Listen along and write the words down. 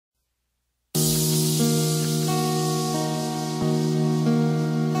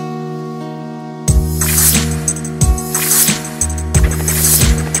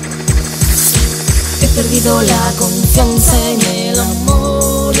perdido la confianza en el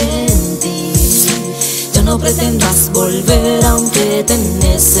amor en ti. Ya no pretendas volver aunque te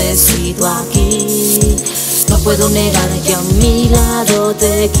necesito aquí. No puedo negar que a mi lado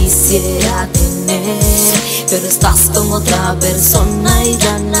te quisiera tener, pero estás con otra persona y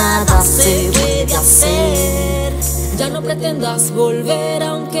ya nada se puede hacer. Ya no pretendas volver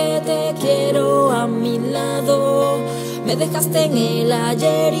aunque te quiero a mi lado. Me dejaste en el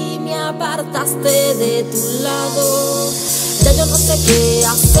ayer y me apartaste de tu lado. Ya yo no sé qué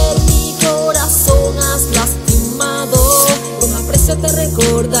hacer, mi corazón has lastimado. Con aprecio te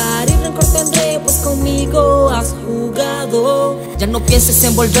recordaré y rencor tendré, pues conmigo has jugado. Ya no pienses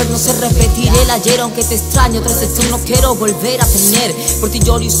en volver, no sé repetir el ayer, aunque te extraño, otra excepción no quiero volver a tener. Por ti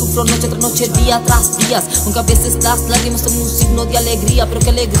lloro y sufro noche tras noche, día tras día, aunque a veces las lágrimas son un signo de alegría. Pero qué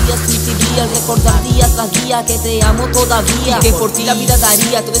alegría sentiría al recordar día tras día que te amo todavía, y que por ti la vida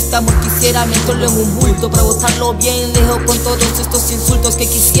daría. Todo este amor quisiera meterlo en un bulto para botarlo bien lejos con todos estos insultos que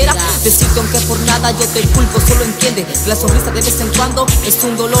quisiera decirte, aunque por nada yo te culpo. Solo entiende que la sonrisa de vez en cuando es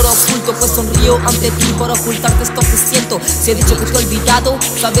un dolor oculto, pues sonrío ante ti por ocultarte esto que siento. Si he dicho que te he olvidado,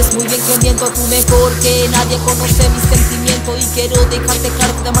 sabes muy bien que miento. Tú mejor que nadie conoce mis sentimientos y quiero dejarte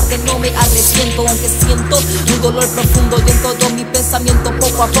claro que de amarte no me arrepiento, aunque siento un dolor profundo y en todo mi pensamiento.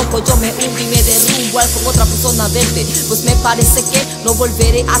 Poco a poco yo me hundo y me derrumbo al con otra persona verte, pues me parece que no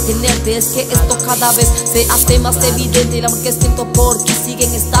volveré a tenerte. Es que esto cada vez se hace más evidente, el amor que siento por ti sigue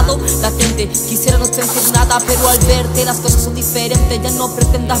en estado latente. Quisiera no sentir nada, pero al verte las cosas son diferentes. Ya no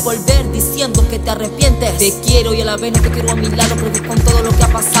pretendas volver diciendo que te arrepientes. Te quiero y a la vez no te quiero a mi lado, porque con todo lo que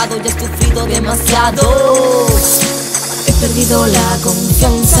ha pasado ya he sufrido demasiado. He perdido la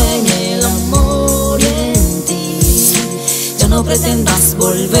confianza en el amor en ti. Ya no pretendas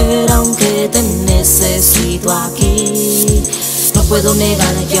volver aunque te necesito aquí. No puedo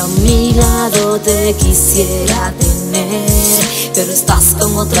negar que a mi lado te quisiera tener, pero estás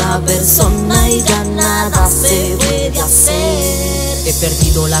con otra persona y ya nada se puede hacer. He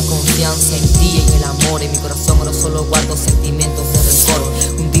perdido la confianza en ti y en el amor. En mi corazón ahora solo guardo sentimientos de rencor,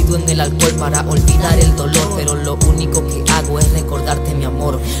 hundido en el alcohol para olvidar el dolor. Pero lo único que hago es recordarte mi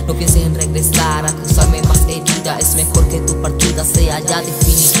amor. No pienses en regresar a causarme más herida. Es mejor que tu partida sea ya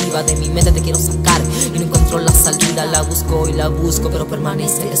definitiva. De mi mente te quiero sacar y no encuentro la salida. La busco y la busco, pero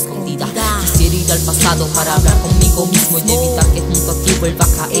permanece escondida. Quisiera ir al pasado para hablar conmigo mismo y evitar que junto a ti vuelva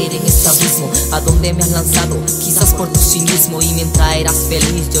a caer en este abismo a donde me has lanzado, quizás por tu cinismo. Y mientras eras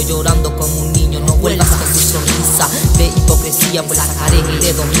feliz, yo llorando como un niño. No vuelvas con tu sonrisa de hipocresía, pues sacaré el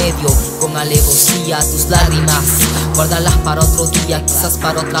dedo medio con alevosía. Tus lágrimas, guárdalas para otro día, quizás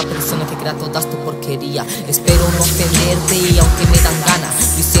para otra persona que crea todas tu porquería. Espero no ofenderte y aunque me dan ganas,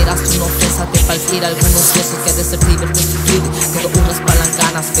 lo hicieras una ofensa, te falsiera algunos besos que ha de ser verte sufrir. Todo unas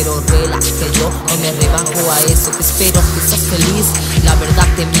palanganas, pero relax que yo no me rebajo a eso. Que espero que seas feliz, la verdad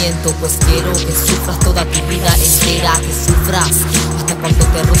te miento, pues quiero que sufras toda tu vida entera, que sufras hasta cuando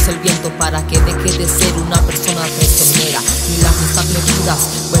te roce el viento, para que deje de ser una persona traicionera. Ni la amistad me pidas,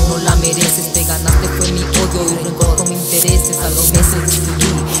 pues no la mereces. Te ganaste fue mi odio y rencor con intereses. A los meses descubrí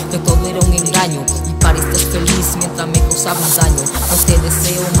que todo era un engaño y pareces feliz mientras me causabas daño. No te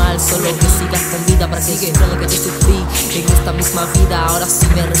deseo mal, solo que sigas con vida, para que sufras lo que yo sufrí en esta misma vida. Ahora sí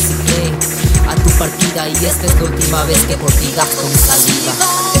me resigné a tu partida y esta es la última vez que por ti gasto mi saliva.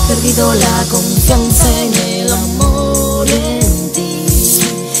 He perdido la confianza en el amor en ti.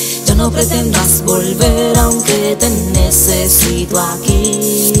 Ya no pretendas volver aunque te necesito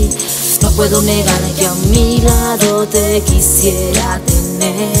aquí. No puedo negar que a mi lado te quisiera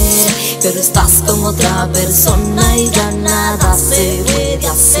tener, pero estás con otra persona y ya nada se puede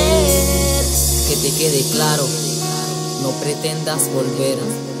hacer. Que te quede claro, no pretendas volver.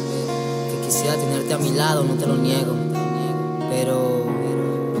 Que quisiera tenerte a mi lado, no te lo niego, pero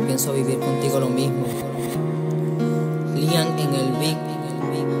no pienso vivir contigo lo mismo. Lian en el beat,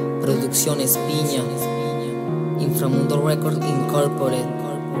 Producciones Piña, Inframundo Records Incorporated,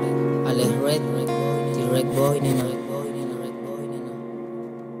 AlexRed TheRedBoy, nena.